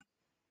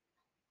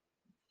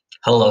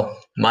Hello,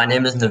 my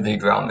name is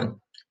Naveed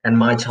Rahman, and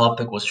my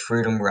topic was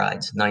Freedom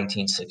Rides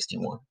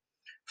 1961.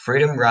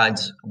 Freedom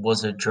Rides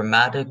was a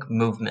dramatic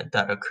movement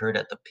that occurred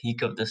at the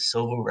peak of the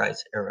civil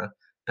rights era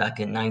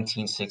back in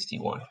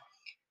 1961.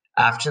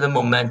 After the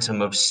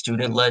momentum of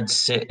student-led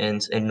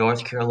sit-ins in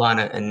North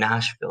Carolina and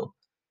Nashville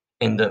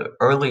in the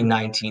early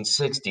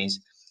 1960s,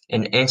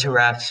 an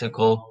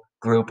interactical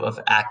group of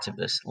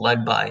activists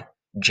led by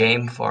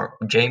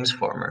James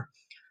Farmer,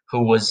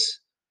 who was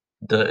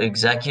the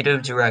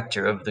executive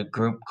director of the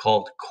group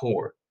called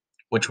CORE,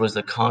 which was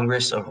the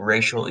Congress of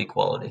Racial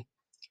Equality.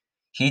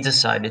 He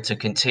decided to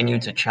continue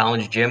to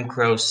challenge Jim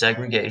Crow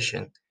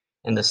segregation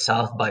in the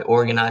South by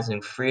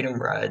organizing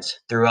freedom rides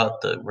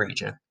throughout the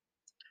region.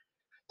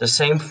 The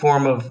same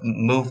form of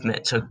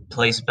movement took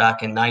place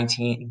back in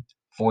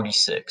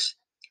 1946.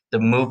 The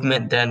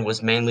movement then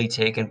was mainly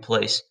taken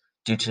place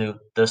due to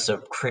the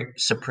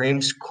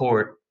Supreme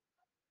Court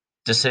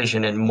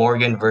decision in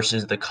Morgan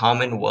versus the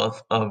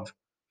Commonwealth of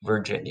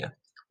Virginia,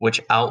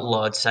 which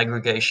outlawed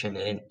segregation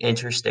in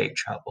interstate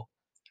travel.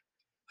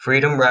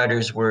 Freedom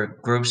Riders were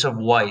groups of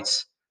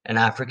whites and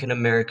African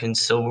American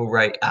civil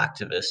rights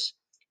activists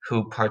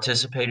who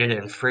participated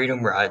in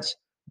freedom rides,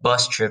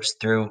 bus trips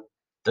through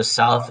the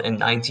South in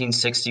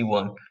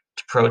 1961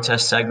 to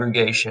protest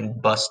segregation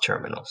bus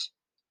terminals.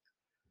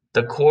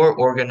 The Corps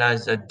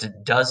organized a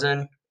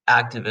dozen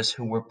activists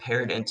who were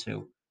paired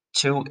into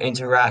two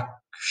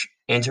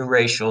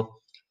interracial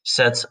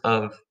sets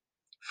of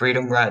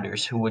freedom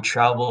riders who would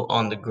travel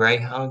on the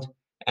Greyhound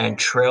and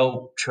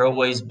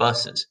Trailways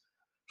buses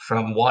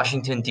from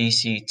Washington,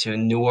 D.C. to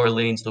New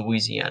Orleans,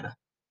 Louisiana.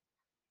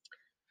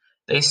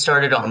 They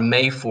started on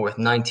May 4th,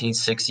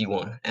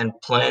 1961, and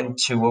planned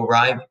to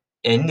arrive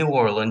in New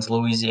Orleans,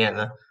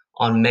 Louisiana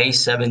on May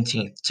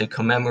 17th to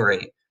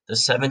commemorate the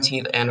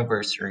 17th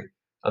anniversary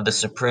of the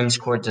Supreme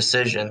Court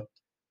decision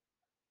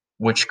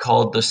which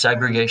called the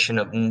segregation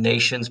of the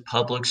nation's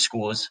public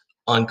schools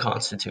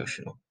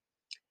unconstitutional.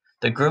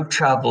 The group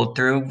traveled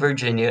through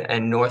Virginia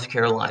and North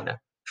Carolina,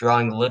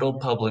 drawing little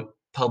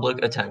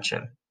public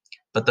attention,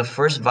 but the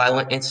first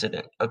violent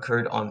incident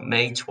occurred on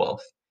May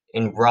 12th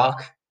in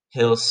Rock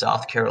Hill,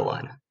 South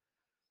Carolina.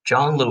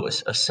 John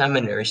Lewis, a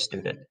seminary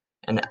student,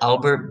 and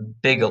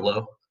Albert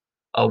Bigelow,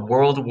 a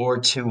World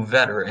War II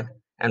veteran,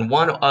 and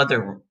one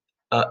other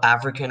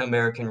African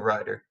American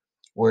rider,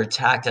 were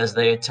attacked as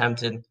they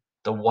attempted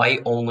the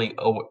white-only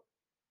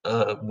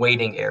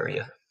waiting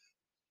area.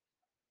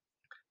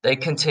 They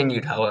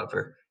continued,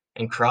 however,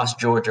 and crossed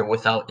Georgia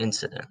without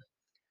incident.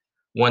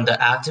 When the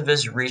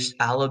activists reached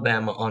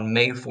Alabama on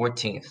May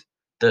 14th,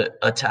 the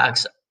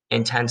attacks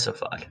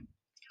intensified.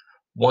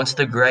 Once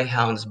the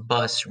Greyhound's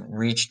bus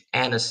reached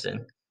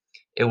Anniston,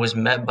 it was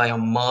met by a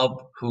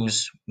mob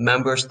whose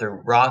members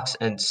threw rocks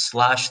and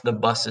slashed the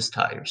bus's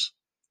tires.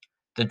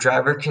 The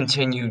driver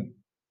continued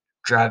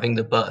driving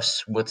the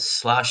bus with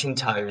slashing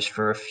tires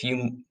for a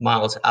few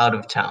miles out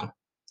of town.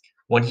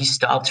 When he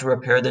stopped to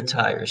repair the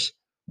tires,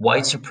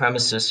 white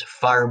supremacists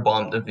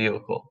firebombed the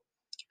vehicle.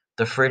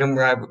 The Freedom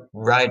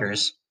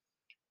Riders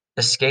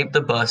escaped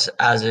the bus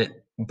as it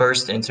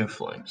burst into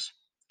flames,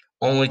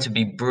 only to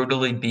be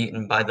brutally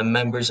beaten by the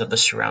members of the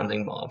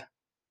surrounding mob.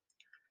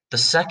 The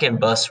second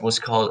bus was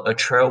called a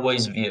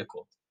Trailways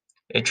vehicle.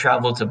 It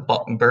traveled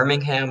to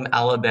Birmingham,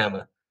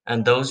 Alabama,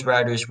 and those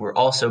riders were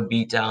also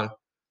beat down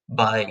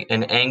by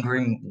an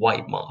angry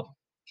white mob.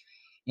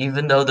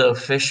 Even though the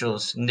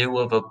officials knew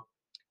of a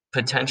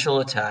potential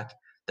attack,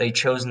 they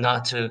chose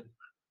not to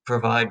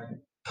provide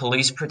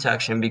police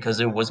protection because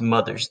it was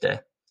Mother's Day.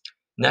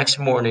 Next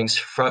morning's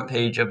front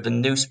page of the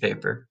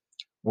newspaper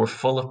were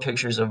full of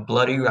pictures of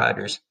bloody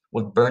riders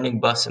with burning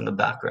bus in the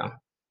background.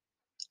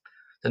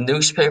 The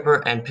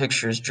newspaper and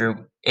pictures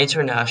drew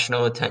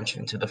international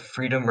attention to the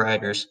Freedom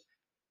Riders'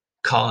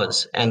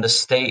 cause and the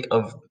state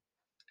of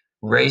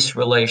race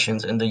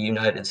relations in the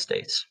United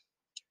States.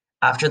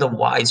 After the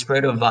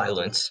widespread of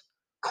violence,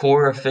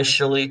 CORE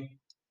officially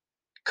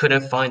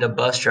couldn't find a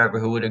bus driver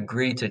who would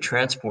agree to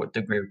transport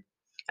the group,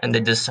 and they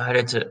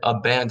decided to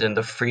abandon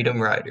the Freedom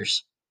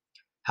Riders.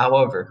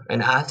 However,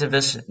 an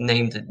activist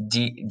named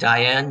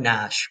Diane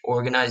Nash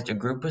organized a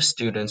group of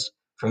students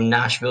from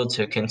Nashville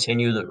to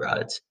continue the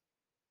rides.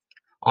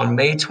 On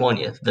May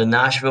 20th, the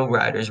Nashville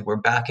Riders were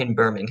back in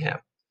Birmingham,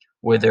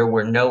 where there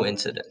were no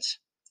incidents.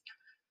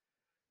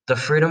 The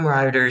Freedom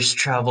Riders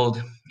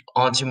traveled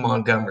on to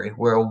Montgomery,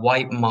 where a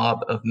white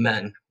mob of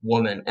men,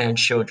 women, and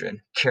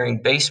children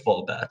carrying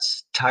baseball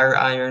bats, tire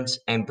irons,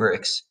 and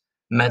bricks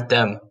met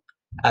them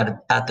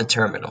at the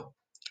terminal.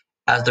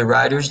 As the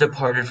riders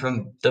departed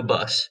from the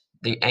bus,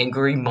 the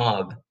angry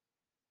mob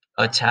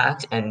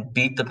attacked and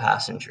beat the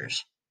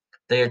passengers.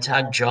 They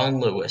attacked John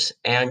Lewis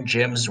and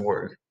Jim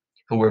Zwerg,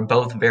 who were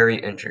both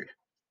very injured.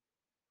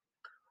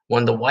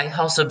 When the White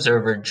House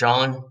observer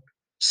John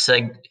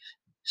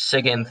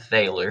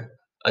Seigenthaler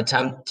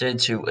attempted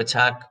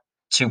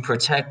to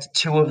protect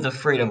two of the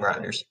Freedom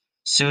Riders,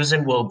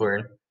 Susan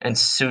Wilburn and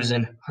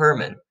Susan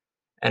Herman,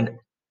 and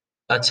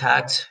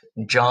attacked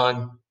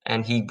John,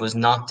 and he was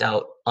knocked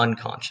out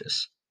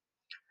unconscious.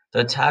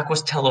 The attack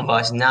was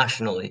televised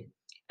nationally,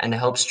 and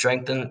helped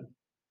strengthen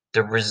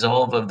the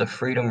resolve of the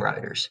Freedom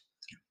Riders.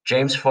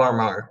 James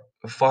Farmer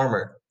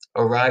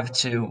arrived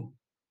to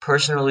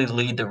personally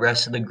lead the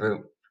rest of the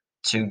group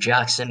to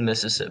Jackson,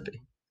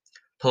 Mississippi.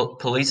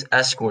 Police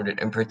escorted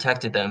and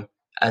protected them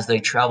as they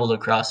traveled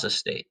across the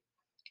state.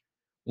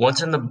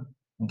 Once in the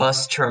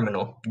bus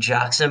terminal,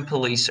 Jackson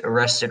police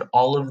arrested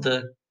all of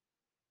the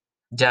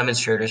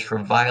demonstrators for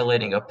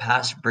violating a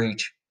past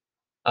breach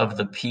of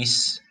the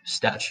peace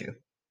statute.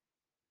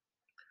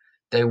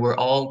 They were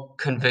all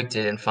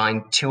convicted and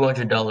fined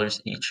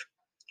 $200 each.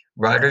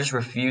 Riders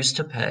refused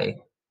to pay,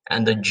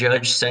 and the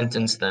judge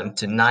sentenced them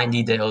to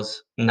 90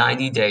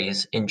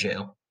 days in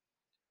jail.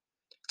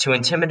 To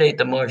intimidate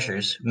the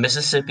marchers,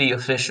 Mississippi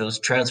officials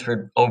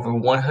transferred over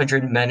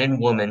 100 men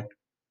and women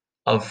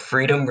of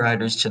Freedom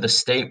Riders to the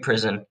state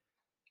prison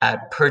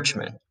at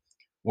Purchman,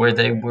 where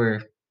they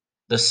were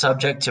the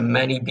subject to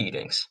many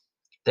beatings.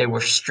 They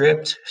were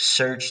stripped,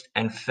 searched,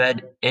 and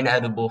fed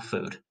inedible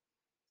food.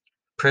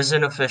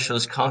 Prison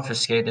officials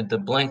confiscated the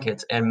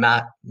blankets and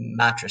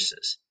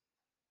mattresses.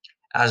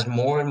 As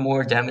more and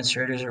more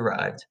demonstrators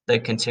arrived, they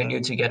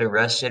continued to get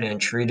arrested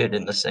and treated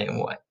in the same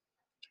way.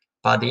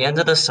 By the end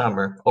of the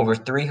summer, over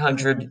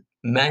 300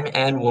 men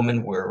and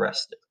women were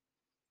arrested.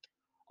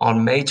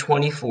 On May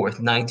 24,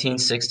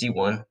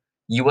 1961,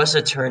 U.S.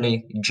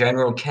 Attorney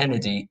General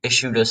Kennedy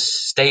issued a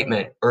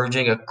statement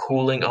urging a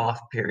cooling-off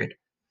period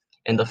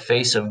in the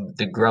face of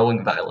the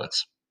growing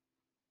violence.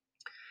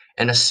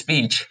 In a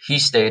speech, he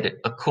stated,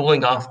 "A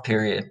cooling-off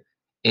period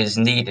is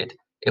needed.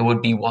 It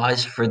would be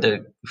wise for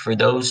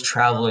those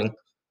traveling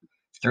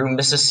through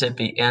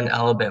Mississippi and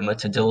Alabama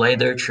to delay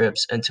their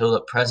trips until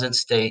the present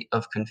state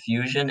of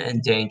confusion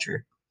and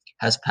danger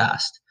has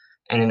passed,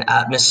 and an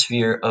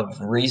atmosphere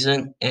of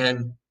reason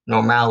and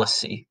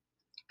normalcy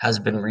has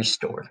been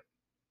restored."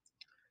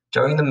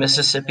 During the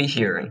Mississippi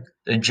hearing,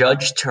 the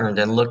judge turned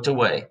and looked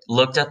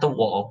at the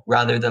wall,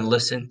 rather than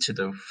listen to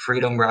the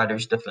Freedom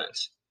Riders'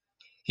 defense.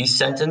 He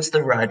sentenced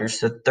the riders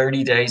to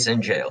 30 days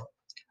in jail.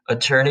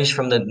 Attorneys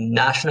from the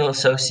National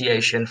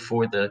Association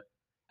for the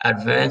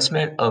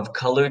Advancement of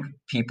Colored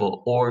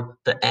People, or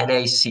the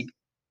NAACP,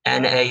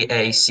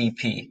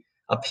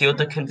 appealed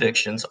the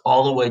convictions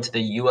all the way to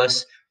the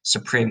U.S.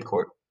 Supreme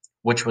Court,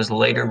 which was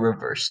later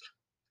reversed.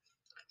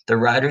 The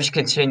riders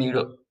continued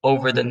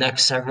over the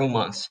next several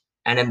months,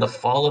 and in the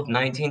fall of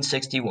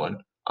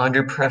 1961,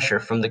 under pressure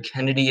from the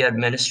Kennedy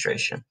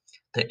administration,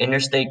 the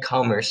Interstate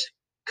Commerce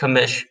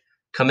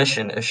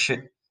Commission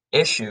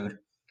issued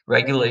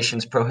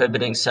regulations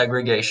prohibiting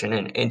segregation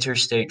in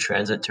interstate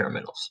transit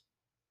terminals.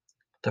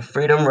 The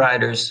Freedom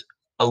Riders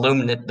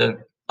illuminated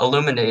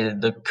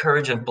the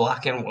courage of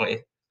black and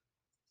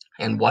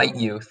white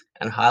youth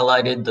and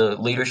highlighted the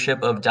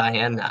leadership of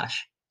Diane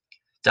Nash.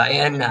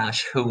 Diane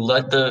Nash, who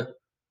led the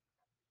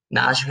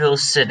Nashville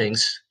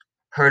sittings,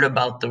 heard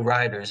about the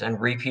riders and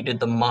repeated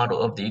the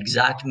model of the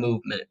exact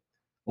movement,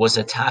 was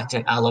attacked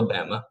in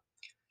Alabama.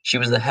 She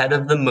was the head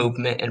of the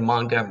movement in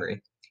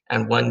Montgomery,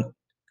 and when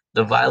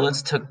the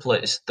violence took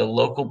place, the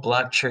local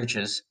black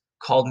churches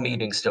called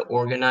meetings to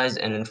organize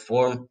and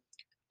inform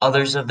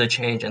others of the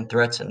change and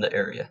threats in the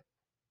area.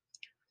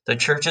 The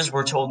churches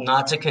were told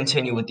not to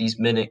continue with these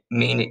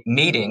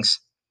meetings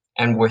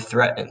and were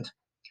threatened.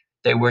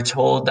 They were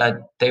told that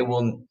they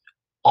will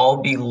all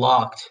be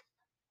locked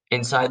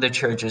inside the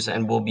churches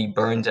and will be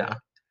burned down.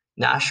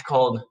 Nash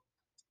called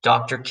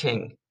Dr.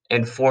 King,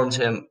 informed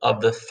him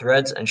of the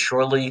threats, and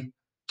shortly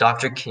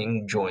Dr.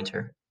 King joined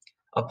her.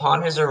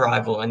 Upon his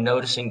arrival and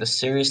noticing the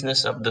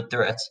seriousness of the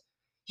threats,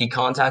 he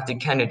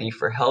contacted Kennedy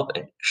for help,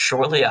 and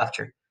shortly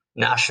after,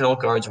 National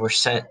Guards were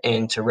sent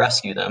in to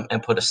rescue them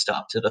and put a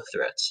stop to the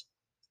threats.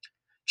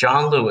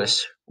 John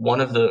Lewis, one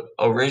of the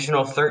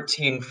original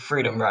 13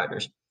 Freedom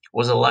Riders,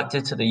 was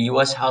elected to the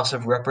U.S. House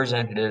of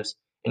Representatives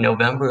in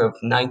November of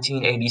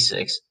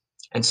 1986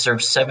 and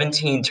served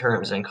 17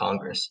 terms in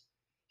Congress.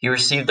 He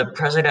received the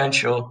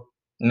Presidential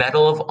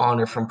Medal of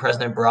Honor from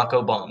President Barack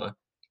Obama.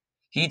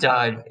 He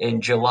died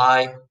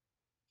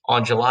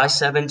on July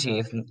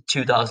 17,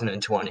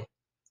 2020.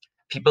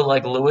 People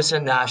like Lewis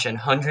and Nash and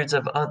hundreds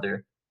of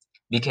others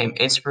became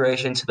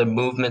inspiration to the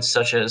movements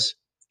such as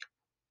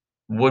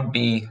would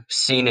be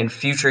seen in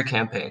future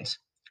campaigns,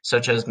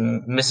 such as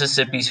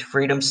Mississippi's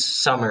Freedom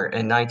Summer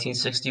in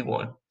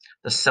 1961,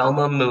 the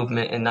Selma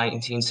Movement in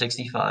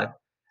 1965,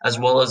 as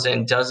well as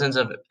in dozens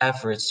of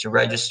efforts to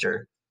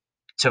register,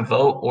 to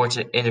vote, or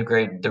to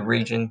integrate the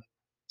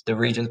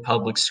region's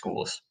public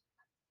schools.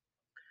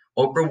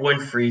 Oprah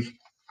Winfrey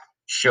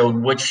show,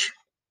 which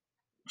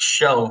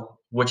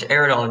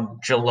aired on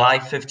July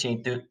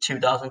 15,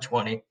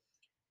 2020,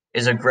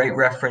 is a great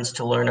reference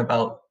to learn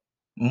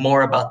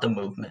more about the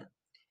movement.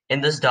 In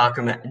this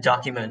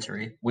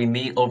documentary, we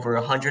meet over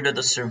 100 of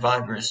the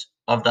survivors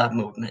of that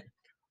movement,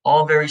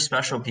 all very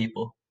special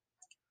people.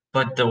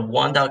 But the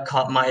one that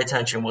caught my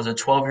attention was a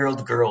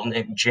 12-year-old girl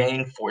named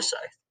Jane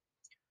Forsyth.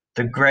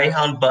 The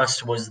Greyhound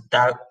bus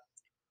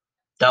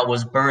that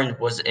was burned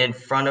was in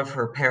front of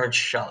her parents'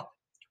 shop.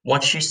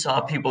 Once she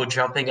saw people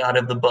jumping out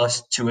of the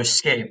bus to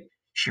escape,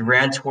 She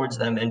ran towards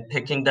them and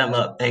picking them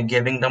up and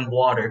giving them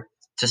water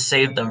to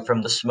save them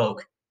from the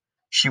smoke.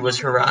 She was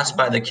harassed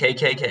by the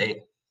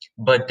KKK,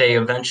 but they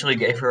eventually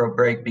gave her a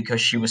break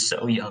because she was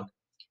so young.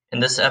 In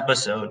this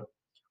episode,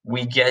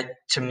 we get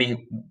to meet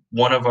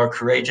one of our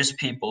courageous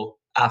people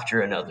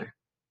after another.